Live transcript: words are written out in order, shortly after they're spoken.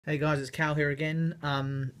Hey guys, it's Cal here again.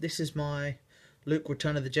 This is my Luke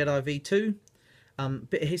Return of the Jedi V2.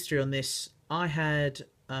 Bit of history on this. I had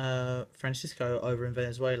Francisco over in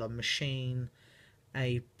Venezuela machine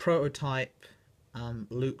a prototype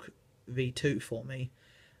Luke V2 for me.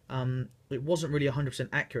 It wasn't really 100%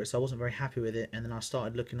 accurate, so I wasn't very happy with it. And then I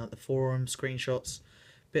started looking at the forum screenshots,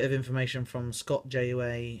 bit of information from Scott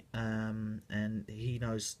JUA, and he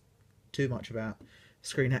knows too much about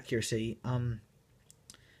screen accuracy.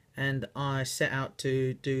 And I set out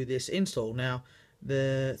to do this install. Now,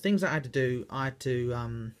 the things I had to do, I had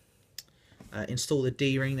to install the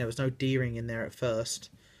D-ring. There was no D-ring in there at first.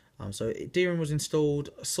 So D-ring was installed,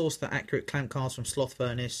 sourced the accurate clamp cards from Sloth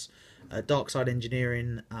Furnace, Dark Side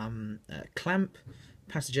Engineering clamp,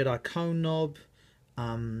 Passage Jedi cone knob,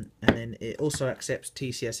 and then it also accepts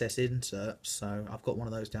TCSS inserts, so I've got one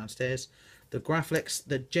of those downstairs. The Graflex,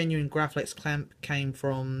 the genuine Graflex clamp came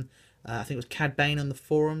from I think it was Cad Bain on the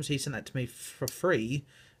forums. He sent that to me for free,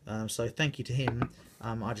 so thank you to him.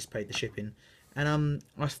 I just paid the shipping, and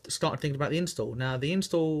I started thinking about the install. Now the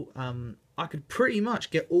install, I could pretty much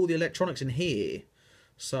get all the electronics in here,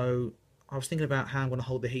 so I was thinking about how I'm going to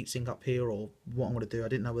hold the heatsink up here or what I'm going to do. I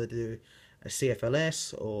didn't know whether to do a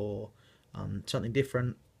CFLS or something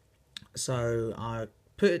different, so I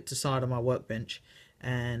put it aside on my workbench,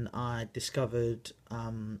 and I discovered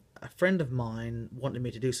a friend of mine wanted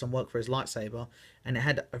me to do some work for his lightsaber, and it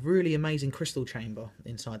had a really amazing crystal chamber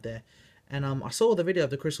inside there. And I saw the video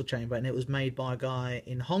of the crystal chamber, and it was made by a guy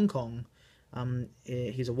in Hong Kong.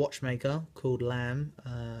 He's a watchmaker called Lam,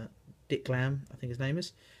 Dick Lam, I think his name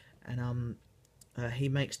is, and he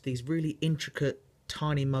makes these really intricate,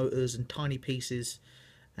 tiny motors and tiny pieces,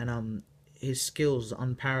 and his skills are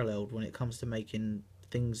unparalleled when it comes to making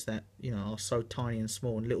things that are so tiny and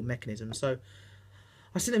small and little mechanisms. So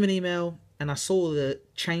I sent him an email and I saw the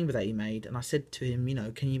chamber that he made, and I said to him,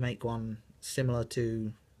 can you make one similar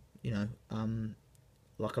to,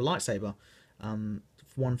 like a lightsaber,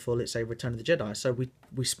 one for, let's say, Return of the Jedi. So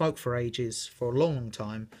we spoke for ages, for a long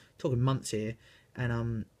time, talking months here,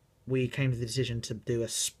 and we came to the decision to do a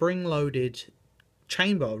spring-loaded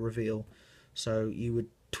chamber reveal. So you would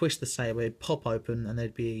twist the saber, it'd pop open, and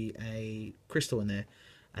there'd be a crystal in there,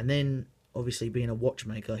 and then obviously being a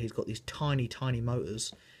watchmaker, he's got these tiny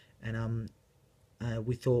motors, and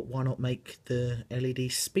we thought, why not make the LED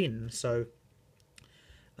spin? So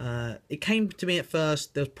it came to me at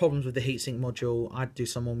first, there was problems with the heatsink module. I had to do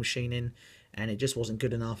some more machining, and it just wasn't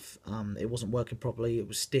good enough. It wasn't working properly, it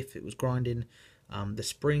was stiff, it was grinding, the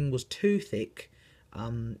spring was too thick,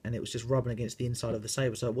 and it was just rubbing against the inside of the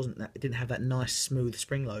saber, so it didn't have that nice smooth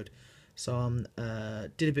spring load. So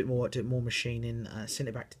did a bit more, did more machining, sent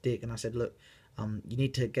it back to Dick, and I said, look, you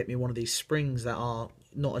need to get me one of these springs that are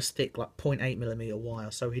not as thick, like 0.8mm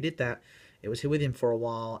wire. So he did that. It was here with him for a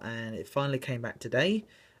while, and it finally came back today,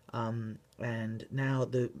 and now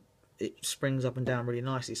it springs up and down really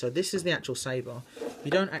nicely. So this is the actual saber.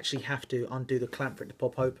 You don't actually have to undo the clamp for it to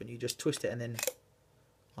pop open. You just twist it and then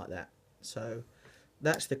like that. So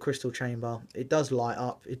that's the crystal chamber. It does light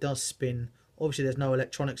up, it does spin. Obviously there's no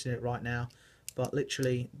electronics in it right now, but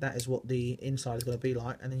literally that is what the inside is going to be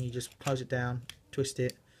like. And then you just close it down, twist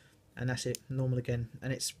it, and that's it, normal again.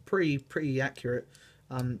 And it's pretty accurate.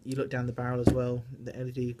 You look down the barrel as well, the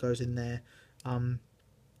LED goes in there, and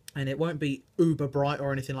it won't be uber bright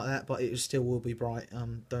or anything like that, but it still will be bright.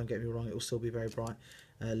 Don't get me wrong, it will still be very bright.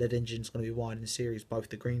 LED engine's going to be wired in series, both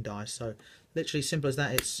the green dies. So literally simple as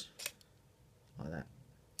that. It's like that,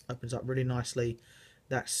 opens up really nicely,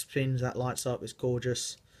 that spins, that lights up, it's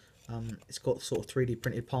gorgeous. It's got sort of 3D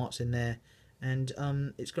printed parts in there, and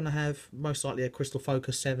it's going to have most likely a Crystal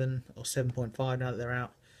Focus 7 or 7.5 now that they're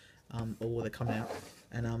out, or they're coming out.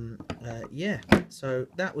 And yeah, so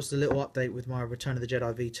that was the little update with my Return of the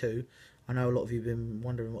Jedi V2. I know a lot of you have been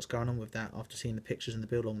wondering what's going on with that after seeing the pictures and the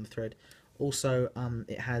build along the thread. Also,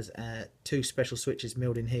 it has 2 special switches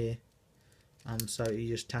milled in here, so you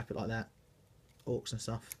just tap it like that, aux and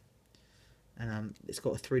stuff, and it's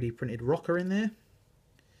got a 3D printed rocker in there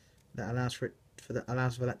that allows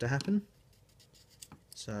for that to happen.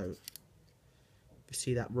 So you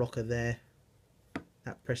see that rocker there,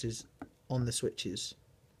 that presses on the switches,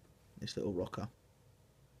 this little rocker,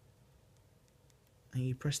 and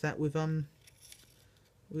you press that with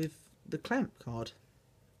the clamp card.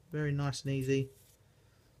 Very nice and easy,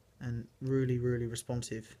 and really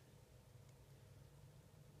responsive.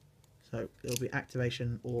 So it'll be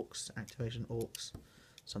activation aux,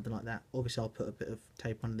 something like that. Obviously I'll put a bit of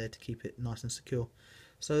tape under there to keep it nice and secure.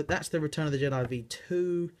 So that's the Return of the Jedi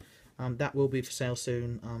V2. That will be for sale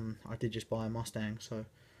soon. I did just buy a Mustang, so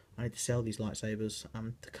I need to sell these lightsabers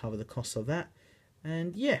to cover the costs of that.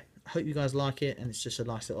 And yeah, I hope you guys like it, and it's just a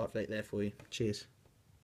nice little update there for you. Cheers.